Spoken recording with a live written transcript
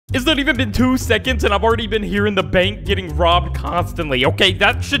It's not even been 2 seconds and I've already been hearing the bank getting robbed constantly. Okay,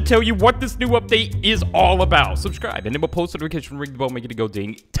 that should tell you what this new update is all about. Subscribe and then we'll post notification, ring the bell, make it go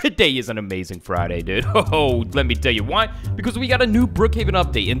ding. Today is an amazing Friday, dude. Oh, let me tell you why. Because we got a new Brookhaven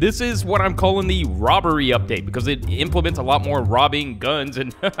update, and this is what I'm calling the robbery update because it implements a lot more robbing, guns,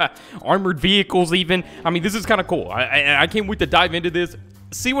 and armored vehicles even. I mean, this is kind of cool. I can't wait to dive into this,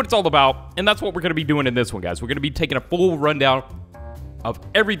 see what it's all about, and that's what we're going to be doing in this one, guys. We're going to be taking a full rundown of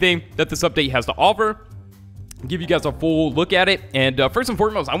everything that this update has to offer, give you guys a full look at it. And first and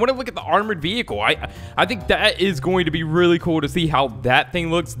foremost, I want to look at the armored vehicle. I think that is going to be really cool to see how that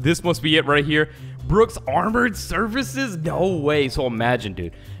thing looks. This must be it right here. Brooks Armored Services? No way. So imagine,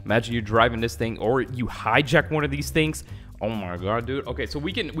 dude. Imagine you're driving this thing or you hijack one of these things. Oh my god, dude. Okay, so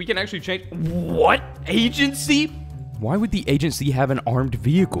we can actually change. What? Agency? Why would the agency have an armed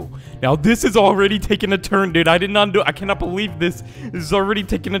vehicle? Now, this is already taking a turn, dude. I cannot believe this. This is already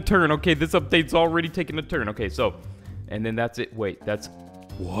taking a turn. Okay, this update's already taking a turn. Okay, so, and then that's it. Wait, that's,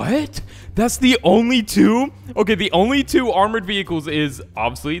 what? That's the only two? Okay, the only two armored vehicles is,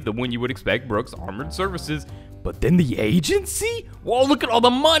 obviously, the one you would expect, Brooks Armored Services. But then the agency? Whoa, look at all the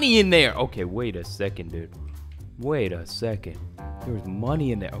money in there. Okay, wait a second, dude. Wait a second. There's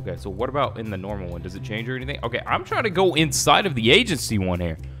money in there. Okay, so what about in the normal one? Does it change or anything? Okay, I'm trying to go inside of the agency one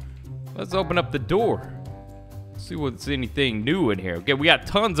here. Let's open up the door. See what's anything new in here. Okay, we got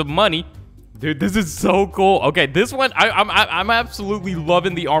tons of money. Dude, this is so cool. Okay, this one, I'm absolutely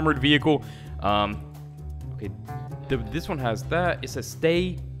loving the armored vehicle. Okay, this one has that. It says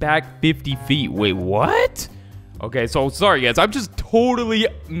stay back 50 feet. Wait, what? Okay, so sorry guys, I'm just totally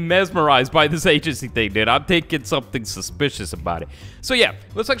mesmerized by this agency thing, dude. I'm thinking something suspicious about it. So yeah,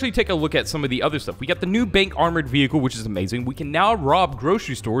 let's actually take a look at some of the other stuff. We got the new bank armored vehicle, which is amazing. We can now rob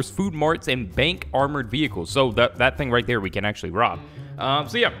grocery stores, food marts, and bank armored vehicles. So that thing right there we can actually rob.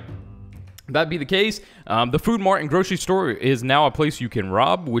 So yeah, that'd be the case. The food mart and grocery store is now a place you can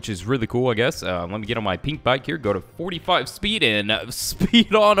rob, which is really cool, I guess. Let me get on my pink bike here, go to 45 speed, and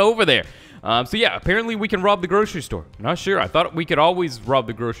speed on over there. So yeah, apparently we can rob the grocery store. Not sure. I thought we could always rob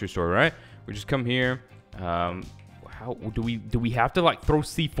the grocery store, right? We just come here. How do we have to like throw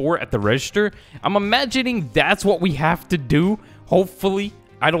C4 at the register? I'm imagining that's what we have to do. Hopefully,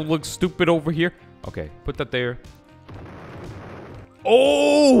 I don't look stupid over here. Okay, put that there.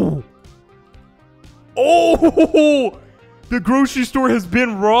 Oh! Oh! The grocery store has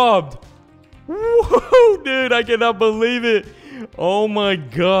been robbed. Whoa, dude, I cannot believe it. Oh my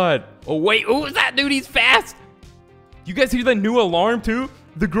god. Oh wait, who is that dude? He's fast. You guys hear the new alarm too?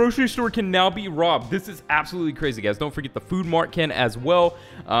 The grocery store can now be robbed. This is absolutely crazy, guys. Don't forget the food mart can as well.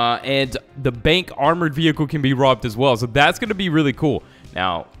 And the bank armored vehicle can be robbed as well. So that's going to be really cool.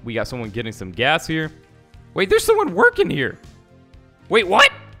 Now, we got someone getting some gas here. Wait, there's someone working here. Wait, what?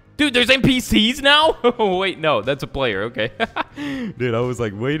 Dude, there's NPCs now? Oh, wait, no, that's a player. Okay. Dude, I was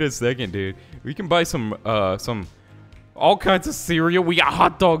like, wait a second, dude. We can buy some all kinds of cereal. We got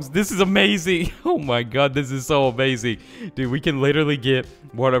hot dogs. This is amazing. Oh my god, this is so amazing. Dude, we can literally get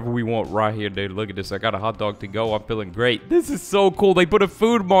whatever we want right here, dude. Look at this. I got a hot dog to go. I'm feeling great. This is so cool. They put a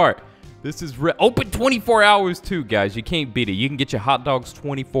food mart. This is open 24 hours too, guys. You can't beat it. You can get your hot dogs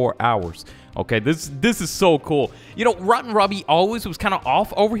 24 hours. Okay, this is so cool. You know, Rotten Robbie always was kind of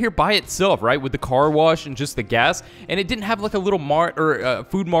off over here by itself, right? With the car wash and just the gas. And it didn't have like a little mart or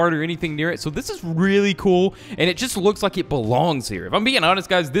food mart or anything near it. So this is really cool. And it just looks like it belongs here. If I'm being honest,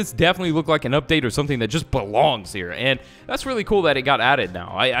 guys, this definitely looked like an update or something that just belongs here. And that's really cool that it got added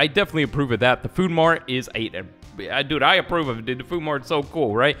now. I definitely approve of that. The food mart is dude, I approve of it, dude. The food mart's so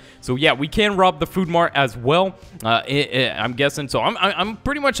cool, right? So yeah, we can rob the food mart as well. I'm guessing. So I'm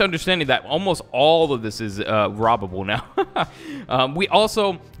pretty much understanding that almost all of this is robbable now. We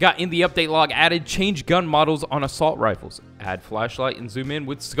also got in the update log added change gun models on assault rifles. Add flashlight and zoom in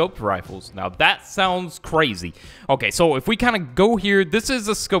with scoped rifles. Now that sounds crazy. Okay, so if we kind of go here, this is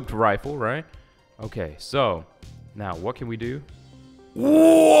a scoped rifle, right? Okay, so now what can we do?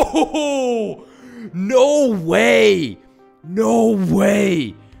 Whoa! No way! No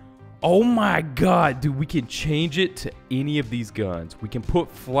way! Oh my god, dude, we can change it to any of these guns. We can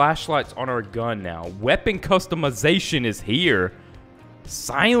put flashlights on our gun now. Weapon customization is here.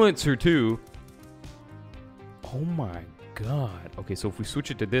 Silencer too. Oh my god. Okay, so if we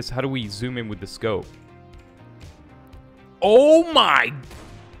switch it to this, how do we zoom in with the scope? Oh my...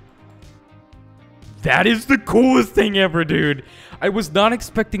 That is the coolest thing ever, dude. I was not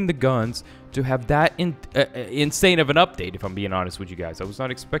expecting the guns to have that insane of an update, if I'm being honest with you guys. I was not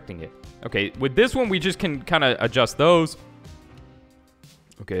expecting it. Okay, with this one, we just can kind of adjust those.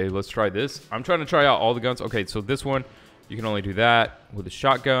 Okay, let's try this. I'm trying to try out all the guns. Okay, so this one, You can only do that with a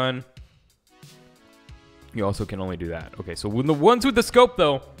shotgun. You also can only do that. Okay, so when the ones with the scope,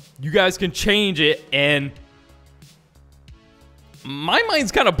 though, you guys can change it, and my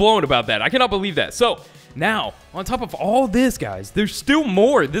mind's kind of blown about that. I cannot believe that. So now, on top of all this, guys, there's still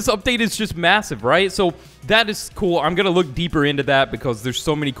more. This update is just massive, right? So that is cool. I'm going to look deeper into that because there's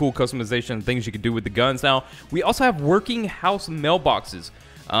so many cool customization and things you can do with the guns now. We also have working house mailboxes.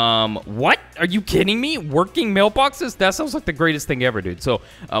 What? Are you kidding me? Working mailboxes? That sounds like the greatest thing ever, dude. So,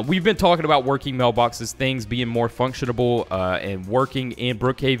 we've been talking about working mailboxes, things being more functional, and working in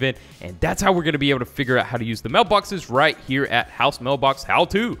Brookhaven, and that's how we're going to be able to figure out how to use the mailboxes right here at House Mailbox How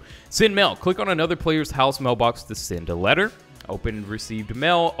To. Send mail. Click on another player's house mailbox to send a letter. Open received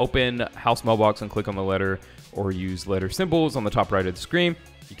mail. Open house mailbox and click on the letter, or use letter symbols on the top right of the screen.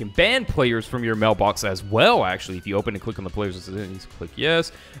 You can ban players from your mailbox as well, actually. If you open and click on the players, click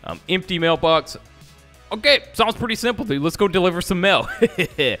yes. Empty mailbox. Okay, sounds pretty simple, dude. Let's go deliver some mail.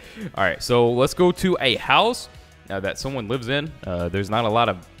 All right, so let's go to a house that someone lives in. There's not a lot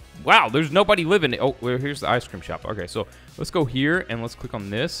of... Wow, there's nobody living. Oh, here's the ice cream shop. Okay, so let's go here, and let's click on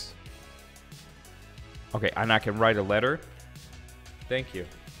this. Okay, and I can write a letter. Thank you.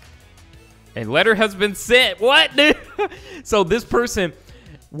 A letter has been sent. What, dude? So this person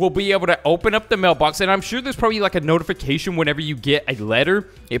will be able to open up the mailbox, and I'm sure there's probably like a notification whenever you get a letter.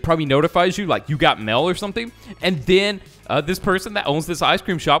 It probably notifies you like you got mail or something, and then this person that owns this ice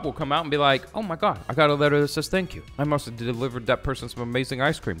cream shop will come out and be like, oh my god, I got a letter that says thank you. I must have delivered that person some amazing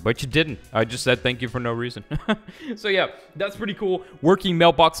ice cream, but you didn't. I just said thank you for no reason. So yeah, that's pretty cool. Working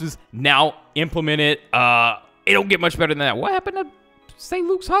mailboxes now implemented. It don't get much better than that. What happened to St.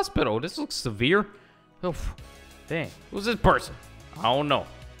 Luke's Hospital? This looks severe. Oof. Dang, who's this person? I don't know.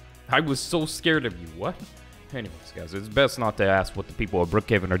 I was so scared of you. What? Anyways, guys, it's best not to ask what the people of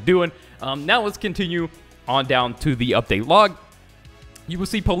Brookhaven are doing. Now let's continue on down to the update log. You will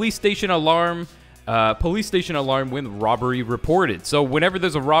see police station alarm when robbery reported. So whenever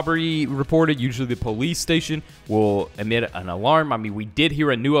there's a robbery reported, usually the police station will emit an alarm. I mean, we did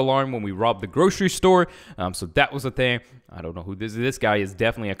hear a new alarm when we robbed the grocery store. So that was a thing. I don't know who this is. This guy is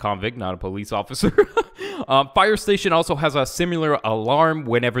definitely a convict, not a police officer. Fire station also has a similar alarm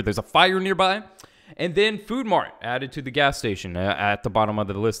whenever there's a fire nearby. And then Food Mart added to the gas station at the bottom of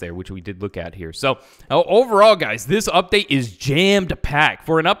the list there, which we did look at here. So overall, guys, this update is jammed packed.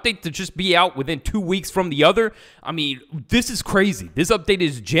 For an update to just be out within 2 weeks from the other, I mean, this is crazy. This update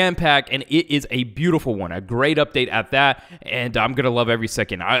is jam packed, and it is a beautiful one, a great update at that. And I'm gonna love every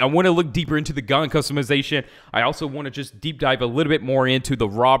second. I want to look deeper into the gun customization. I also want to just deep dive a little bit more into the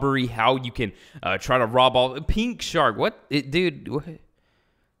robbery, how you can try to rob all pink shark. What, dude? What?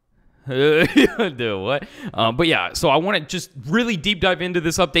 Dude, what? But yeah, so I want to just really deep dive into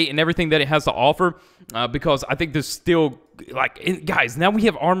this update and everything that it has to offer, because I think there's still, like, guys, now we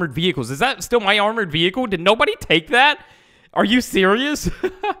have armored vehicles. Is that still my armored vehicle? Did nobody take that? Are you serious?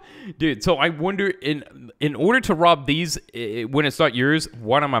 Dude, so I wonder, in order to rob these, when it's not yours,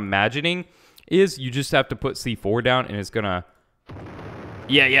 what I'm imagining is you just have to put C4 down, and it's gonna...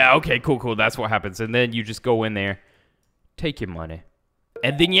 Yeah, okay, cool, that's what happens. And then you just go in there, take your money,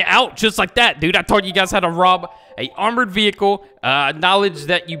 and then you're out just like that, dude. I told you guys how to rob a armored vehicle. Knowledge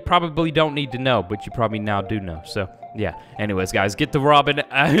that you probably don't need to know, but you probably now do know. So, yeah. Anyways, guys, get to robbing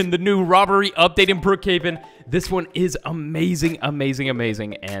in the new robbery update in Brookhaven. This one is amazing.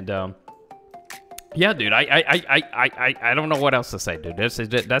 And, yeah, dude, I don't know what else to say, dude.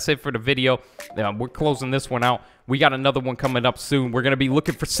 That's it for the video. We're closing this one out. We got another one coming up soon. We're going to be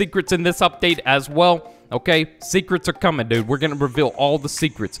looking for secrets in this update as well. Okay, secrets are coming, dude. We're going to reveal all the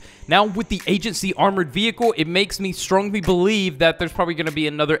secrets. Now, with the agency armored vehicle, it makes me strongly believe that there's probably going to be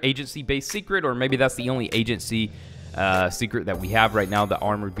another agency-based secret, or maybe that's the only agency secret that we have right now, the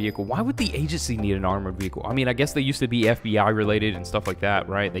armored vehicle. Why would the agency need an armored vehicle? I mean, I guess they used to be FBI related and stuff like that,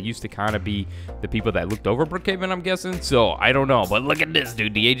 right? They used to kind of be the people that looked over Brookhaven, I'm guessing. So I don't know, but look at this,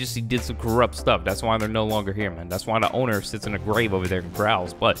 dude. The agency did some corrupt stuff. That's why they're no longer here, man. That's why the owner sits in a grave over there and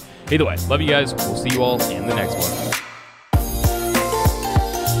growls. But either way, love you guys. We'll see you all in the next one.